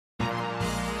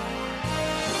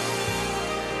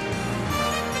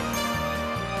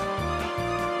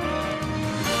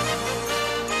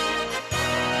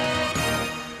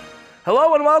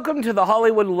Hello and welcome to the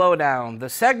Hollywood Lowdown, the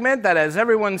segment that has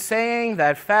everyone saying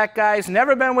that fat guy's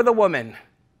never been with a woman.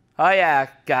 Oh yeah,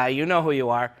 guy, you know who you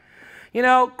are. You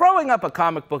know, growing up a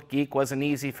comic book geek wasn't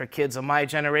easy for kids of my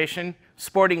generation.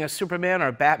 Sporting a Superman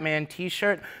or Batman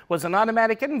t-shirt was an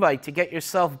automatic invite to get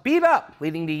yourself beat up,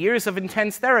 leading to years of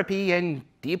intense therapy and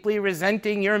deeply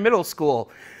resenting your middle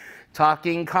school.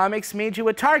 Talking comics made you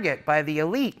a target by the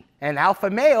elite and alpha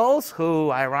males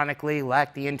who, ironically,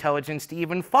 lacked the intelligence to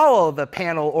even follow the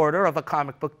panel order of a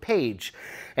comic book page.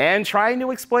 And trying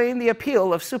to explain the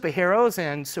appeal of superheroes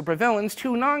and supervillains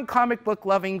to non-comic book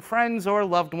loving friends or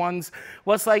loved ones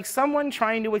was like someone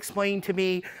trying to explain to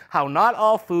me how not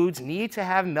all foods need to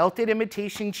have melted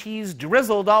imitation cheese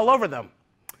drizzled all over them.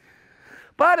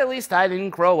 But at least I didn't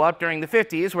grow up during the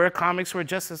 50s, where comics were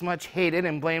just as much hated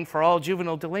and blamed for all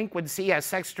juvenile delinquency as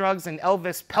sex, drugs, and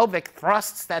Elvis pelvic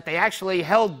thrusts that they actually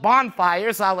held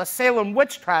bonfires a la Salem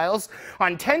witch trials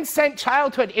on 10-cent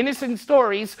childhood innocent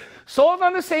stories sold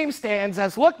on the same stands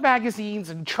as Look magazines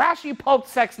and trashy pulp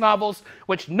sex novels,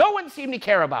 which no one seemed to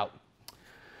care about.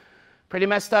 Pretty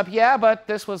messed up, yeah, but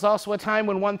this was also a time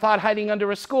when one thought hiding under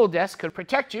a school desk could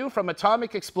protect you from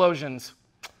atomic explosions.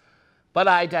 But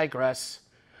I digress.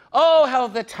 Oh, how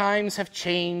the times have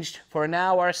changed, for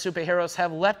now our superheroes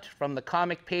have leapt from the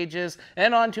comic pages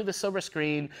and onto the silver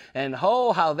screen, and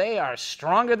oh, how they are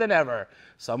stronger than ever,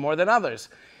 some more than others.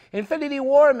 Infinity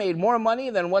War made more money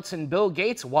than what's in Bill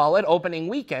Gates' wallet opening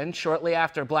weekend shortly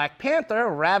after Black Panther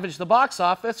ravaged the box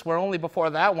office, where only before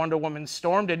that Wonder Woman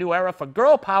stormed a new era for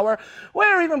girl power,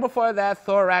 where even before that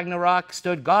Thor Ragnarok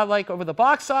stood godlike over the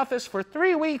box office for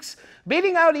 3 weeks,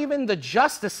 beating out even the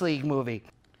Justice League movie.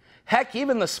 Heck,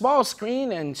 even the small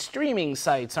screen and streaming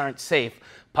sites aren't safe.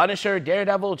 Punisher,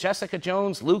 Daredevil, Jessica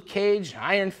Jones, Luke Cage,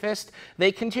 Iron Fist, they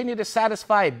continue to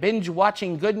satisfy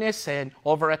binge-watching goodness, and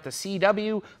over at the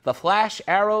CW, The Flash,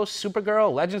 Arrow,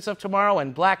 Supergirl, Legends of Tomorrow,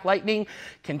 and Black Lightning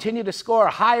continue to score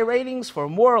high ratings for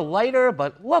more lighter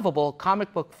but lovable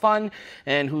comic book fun,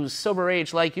 and whose Silver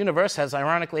Age-like universe has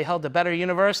ironically held a better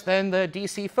universe than the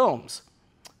DC films.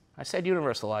 I said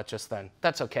universe a lot just then.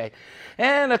 That's okay.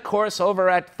 And of course, over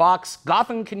at Fox,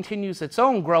 Gotham continues its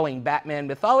own growing Batman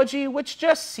mythology, which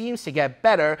just seems to get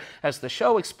better as the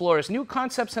show explores new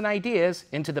concepts and ideas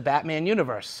into the Batman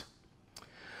universe.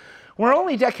 Where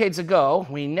only decades ago,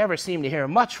 we never seemed to hear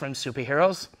much from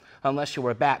superheroes, unless you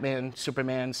were Batman,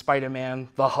 Superman, Spider-Man,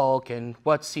 the Hulk, and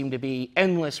what seemed to be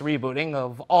endless rebooting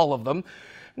of all of them.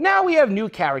 Now we have new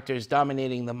characters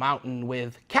dominating the mountain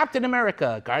with Captain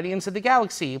America, Guardians of the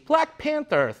Galaxy, Black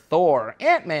Panther, Thor,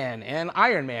 Ant-Man, and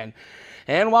Iron Man.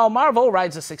 And while Marvel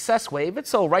rides a success wave it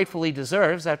so rightfully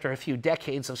deserves after a few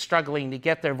decades of struggling to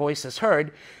get their voices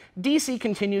heard, DC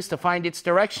continues to find its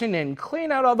direction and clean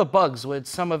out all the bugs with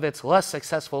some of its less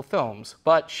successful films,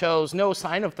 but shows no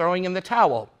sign of throwing in the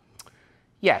towel.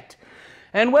 Yet.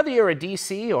 And whether you're a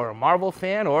DC or a Marvel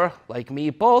fan, or, like me,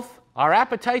 both, our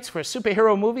appetites for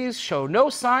superhero movies show no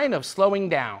sign of slowing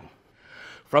down.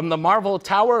 From the Marvel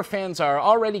Tower, fans are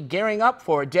already gearing up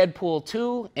for Deadpool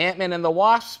 2, Ant-Man and the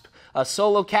Wasp, a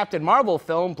solo Captain Marvel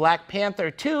film, Black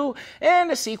Panther 2,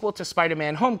 and a sequel to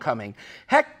Spider-Man Homecoming.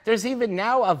 Heck, there's even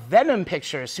now a Venom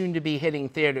picture soon to be hitting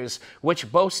theaters, which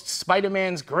boasts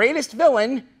Spider-Man's greatest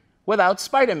villain without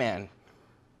Spider-Man.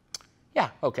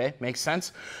 Yeah, okay, makes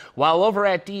sense. While over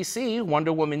at DC,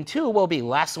 Wonder Woman 2 will be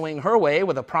lassoing her way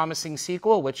with a promising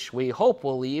sequel, which we hope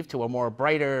will lead to a more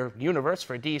brighter universe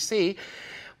for DC.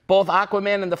 Both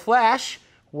Aquaman and The Flash,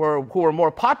 who are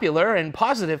more popular and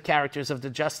positive characters of the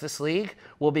Justice League,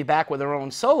 will be back with their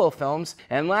own solo films.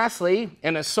 And lastly,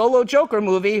 in a solo Joker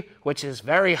movie, which is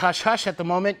very hush-hush at the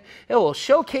moment, it will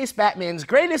showcase Batman's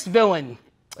greatest villain,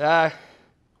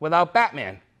 without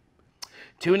Batman.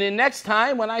 Tune in next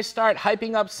time when I start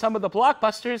hyping up some of the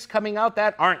blockbusters coming out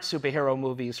that aren't superhero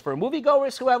movies for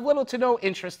moviegoers who have little to no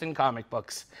interest in comic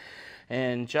books.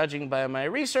 And judging by my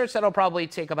research, that'll probably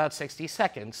take about 60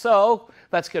 seconds. So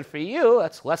that's good for you.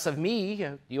 That's less of me.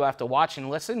 You have to watch and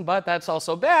listen, but that's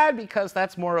also bad because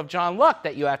that's more of John Luck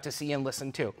that you have to see and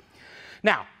listen to.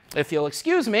 Now, if you'll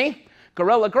excuse me,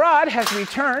 Gorilla Grodd has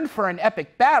returned for an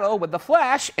epic battle with the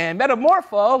Flash, and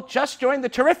Metamorpho just joined the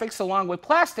Terrifics along with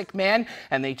Plastic Man,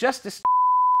 and they just